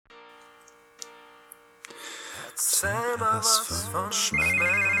Erzähl mal was von Schmerz.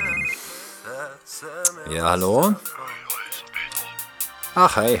 Ja, hallo?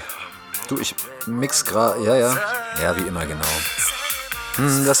 Ach, hey. Du, ich mix grad. Ja, wie immer, genau.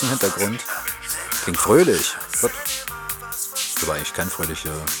 Das im Hintergrund. Klingt fröhlich. Gott. Das war eigentlich kein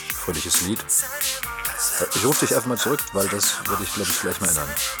fröhliches Lied. Ich rufe dich einfach mal zurück, weil das würde ich, glaube ich, gleich mal ändern.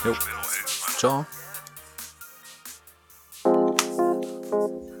 Jo. Ciao.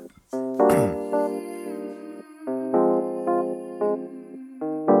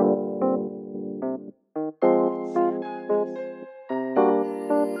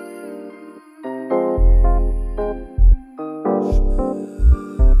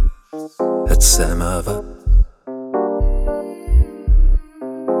 Erzähl mal was.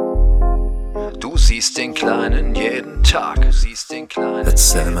 Du siehst den Kleinen jeden Tag.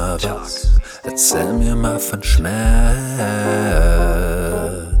 Erzähl mal was. Erzähl mir mal von Schmerz.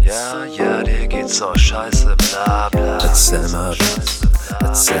 Ja, dir geht's so scheiße, bla bla. Erzähl mal was.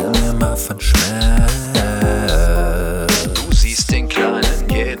 Erzähl mir mal von Schmerz. Du siehst den Kleinen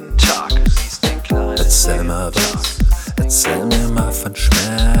jeden Tag. Erzähl mal was. Erzähl mir mal von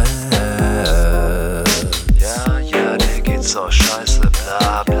Schmerz. Ja, dir geht's so scheiße,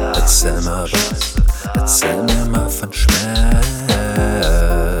 bla bla. Erzähl mal was. Erzähl mir mal von Schmerz.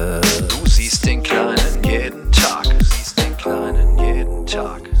 Du siehst den Kleinen jeden Tag.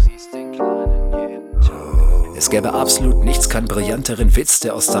 Es gäbe absolut nichts, keinen brillanteren Witz,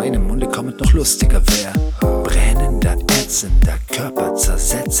 der aus deinem Munde kommend noch lustiger wär. Brennender, ätzender, Körper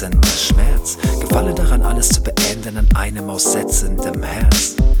zersetzender Schmerz. Gefalle daran, alles zu beenden an einem aussetzendem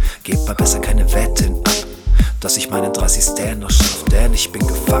Herz. Gebt mal besser keine Wetten ab, dass ich meinen 30 Stern noch schaff, denn ich bin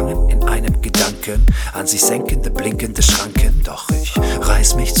gefangen in einem Gedanken, an sich senkende, blinkende Schranken. Doch ich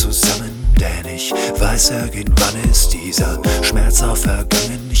reiß mich zusammen, denn ich weiß, irgendwann ist dieser Schmerz auch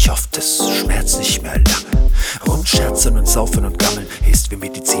vergangen. Ich hoffe, das schmerzt nicht mehr lange. Rumscherzen und saufen und gammeln ist wie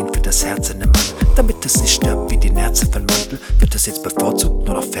Medizin für das Herz in einem Mann. Damit es nicht stirbt wie die Nerze von Mantel, wird es jetzt bevorzugt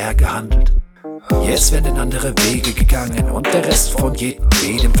nur noch fair gehandelt. Jetzt werden andere Wege gegangen und der Rest von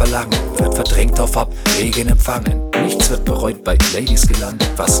jedem Verlangen wird verdrängt auf Abwägen empfangen. Nichts wird bereut, bei Ladies gelandet.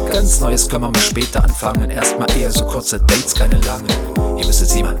 Was ganz Neues können wir mal später anfangen. Erstmal eher so kurze Dates, keine langen. Ihr müsstet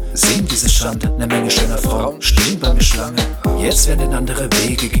sie mal sehen, diese Schande. Ne Menge schöner Frauen stehen bei mir Schlangen. Jetzt werden andere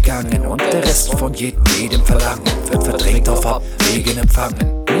Wege gegangen und der Rest von jedem Verlangen wird verdrängt auf Abwägen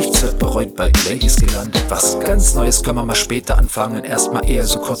empfangen. Nichts wird bereut, bei Ladies gelandet. Was ganz Neues können wir mal später anfangen. Erstmal eher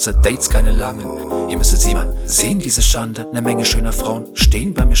so kurze Dates, keine langen. Ihr müsstet sie mal sehen, diese Schande. Ne Menge schöner Frauen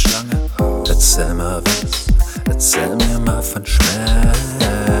stehen bei mir Schlange. Erzähl mal was. Erzähl mir mal von Schmerz.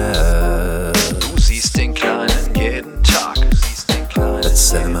 Du siehst den Kleinen jeden Tag.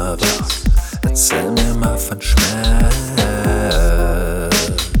 Erzähl mal was. Erzähl mir mal von Schmerz.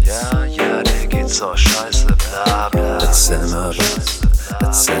 Ja, dir geht's so scheiße, bla bla. Erzähl mal was.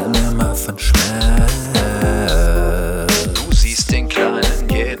 Erzähl mir mal von Schmerz. Du siehst den Kleinen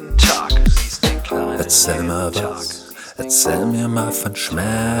jeden Tag. Erzähl mal was. Erzähl mir mal von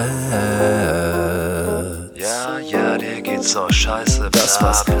Schmerz. Ja, dir geht's so scheiße, bla bla. Das,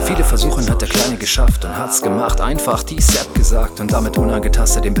 was viele versuchen, hat der Kleine geschafft und hat's gemacht. Einfach dies Sepp gesagt und damit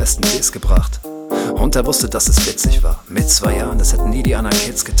unangetastet den besten Biss gebracht. Und er wusste, dass es witzig war. Mit 2 Jahren, das hätten nie die anderen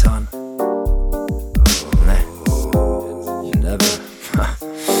Kids getan. Nee, never.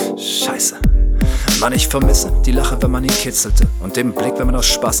 Scheiße. Mann, ich vermisse die Lache, wenn man ihn kitzelte und den Blick, wenn man aus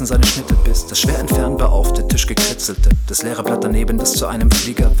Spaß in seine Schnitte biss. Das schwer entfernbar auf den Tisch gekritzelte, das leere Blatt daneben, das zu einem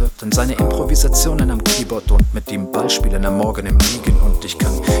Flieger wird. Und seine Improvisationen am Keyboard und mit ihm Ballspielen am Morgen im Liegen. Und ich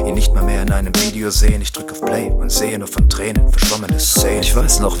kann ihn nicht mal mehr in einem Video sehen. Ich drück auf Play und sehe nur von Tränen verschwommene Szenen. Ich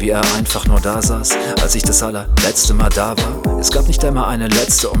weiß noch, wie er einfach nur da saß, als ich das allerletzte Mal da war. Es gab nicht einmal eine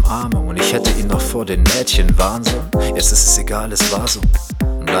letzte Umarmung und ich hätte ihn noch vor den Mädchen warnen sollen. Jetzt ist es egal, es war so.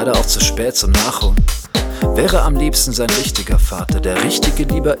 Und leider auch zu spät zum Nachholen. Wäre am liebsten sein richtiger Vater. Der richtige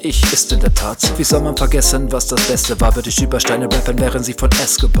lieber ich ist in der Tat so. Wie soll man vergessen, was das Beste war? Würde ich über Steine rappen, wären sie von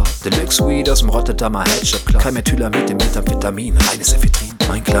Escobar. Deluxe Weed aus dem Rotterdamer Headshop Club. Kein Methylamid, Methamphetamin, reines Ephedrin.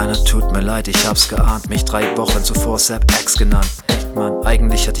 Mein Kleiner, tut mir leid, ich hab's geahnt. Mich 3 Wochen zuvor ZappX genannt. Echt, Mann,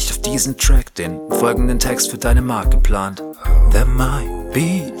 eigentlich hatte ich auf diesen Track den folgenden Text für deine Marke geplant. There might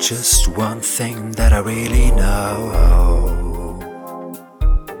be just one thing that I really know.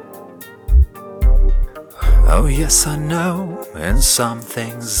 Oh yes, I know, in some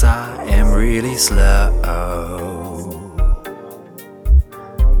things I am really slow.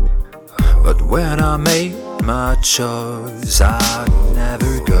 But when I make my choice, I'd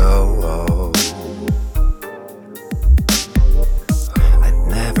never go. I'd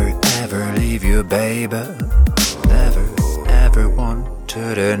never ever leave you, baby. Never ever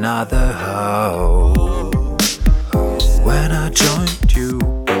wanted another hoe. When I joined you,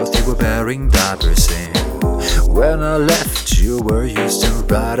 both you were wearing diapers in. When I left, you were used to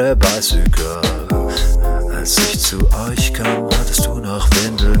ride a bicycle. Als ich zu euch kam, hattest du noch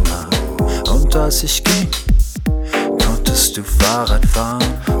Windeln an. Und als ich ging, konntest du Fahrrad fahren.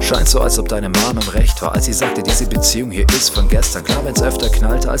 Scheint so, als ob deine Mom im Recht war, als sie sagte, diese Beziehung hier ist von gestern. Klar, wenn's öfter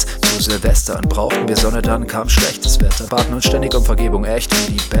knallte als zu Silvester. Und brauchten wir Sonne, dann kam schlechtes Wetter. Baten uns ständig um Vergebung, echt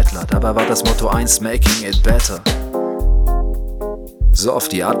wie die Bettler. Dabei war das Motto 1, making it better. So auf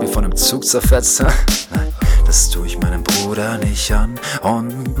die Art wie von einem Zug zerfetzt. Nein, das tue ich meinem Bruder nicht an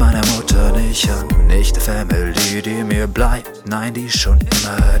und meiner Mutter nicht an. Nicht die Family, die mir bleibt, nein, die schon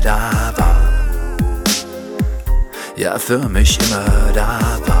immer da war. Ja, für mich immer da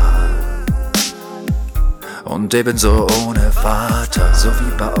war. Und ebenso ohne Vater, so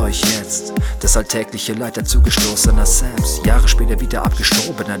wie bei euch jetzt. Das alltägliche Leid dazugestoßener Saps, Jahre später wieder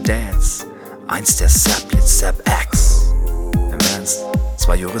abgestorbener Dads. Eins der Sap, jetzt ZappX. Im Ernst,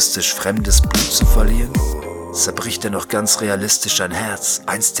 zwar juristisch fremdes Blut zu verlieren, zerbricht dennoch ganz realistisch ein Herz.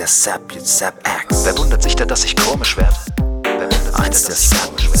 Eins der Sap, jetzt ZappX. Wer wundert sich da, dass ich komisch werd? Eins der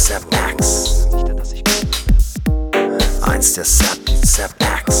Sap, jetzt ZappX. Eins der Sap, jetzt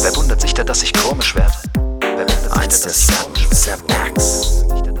ZappX. Wer wundert sich da, dass ich komisch werd? Eins der Sap, jetzt ZappX.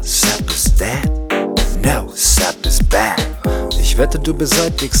 Sap is dead? No, Sap is bad. Ich wette, du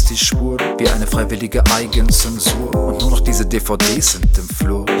beseitigst die Spur wie eine freiwillige Eigenzensur. Und nur noch diese DVDs sind im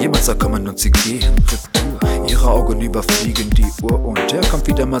Flur. Jemand soll kommen und sie gehen retour. Ihre Augen überfliegen die Uhr und er kommt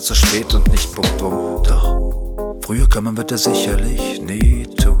wieder mal zu spät und nicht punktum. Doch früher kommen wird er sicherlich nie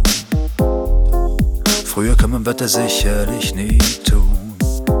tun. Früher kommen wird er sicherlich nie tun.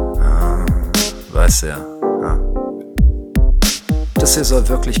 Weiß ja. Das hier soll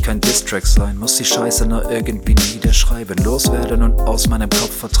wirklich kein Distrack sein, muss die Scheiße nur irgendwie niederschreiben, loswerden und aus meinem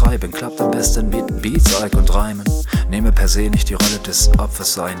Kopf vertreiben. Klappt am besten mit Beats, Alk und Reimen. Nehme per se nicht die Rolle des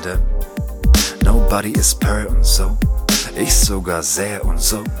Opfers ein, denn nobody is per und so. Ich sogar sehr und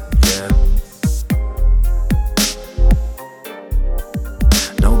so, yeah.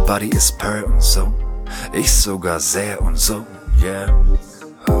 Nobody is per und so. Ich sogar sehr und so, yeah.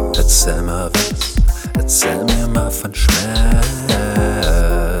 Erzähl mal was, erzähl mir mal von Schmerz.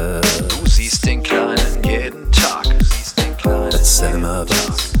 Du siehst den Kleinen jeden Tag. Erzähl mal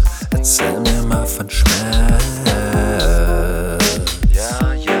was, erzähl mir mal von Schmerz.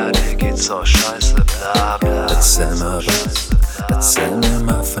 Ja, dir geht's so scheiße, bla bla. Erzähl mal was, erzähl mir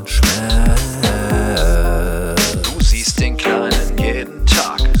mal von Schmerz. Du siehst den Kleinen jeden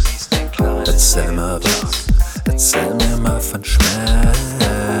Tag. Erzähl mal was, erzähl mir mal von Schmerz.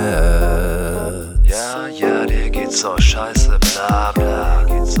 Ja, dir geht's so scheiße, bla bla.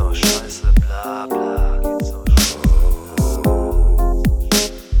 Geht's so scheiße, bla bla. Geht's so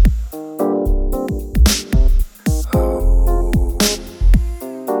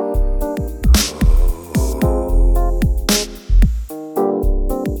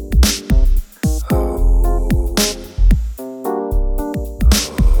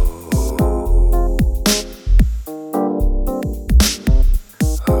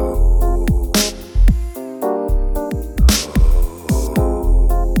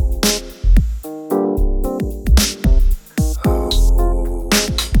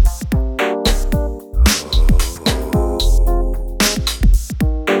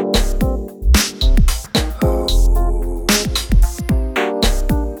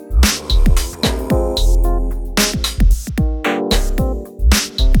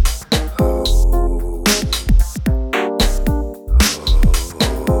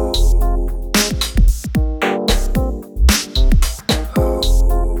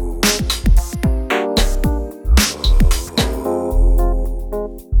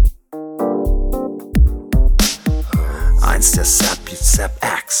Eins der Sap, jetzt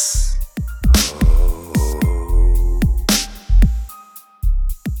ZappX.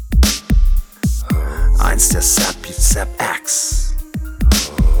 Eins der Sap, jetzt ZappX.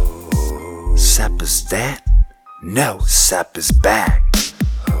 Sap is dead? No, Sap is back.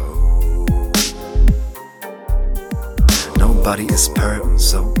 Nobody is per und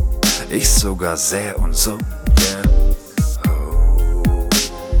so. Ich sogar sehr und so, yeah.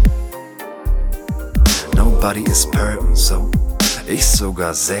 Nobody is per und so. Ich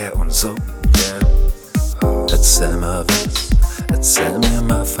sogar sehr und so, yeah. Erzähl mal was, erzähl mir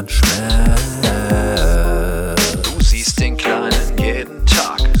mal von Schmerz. Du siehst den Kleinen jeden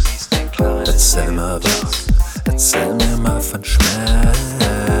Tag. Erzähl mal was, erzähl mir mal von Schmerz.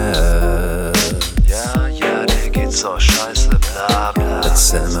 Ja, dir geht's so scheiße, bla bla.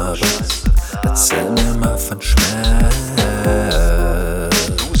 Erzähl mal was, erzähl mir mal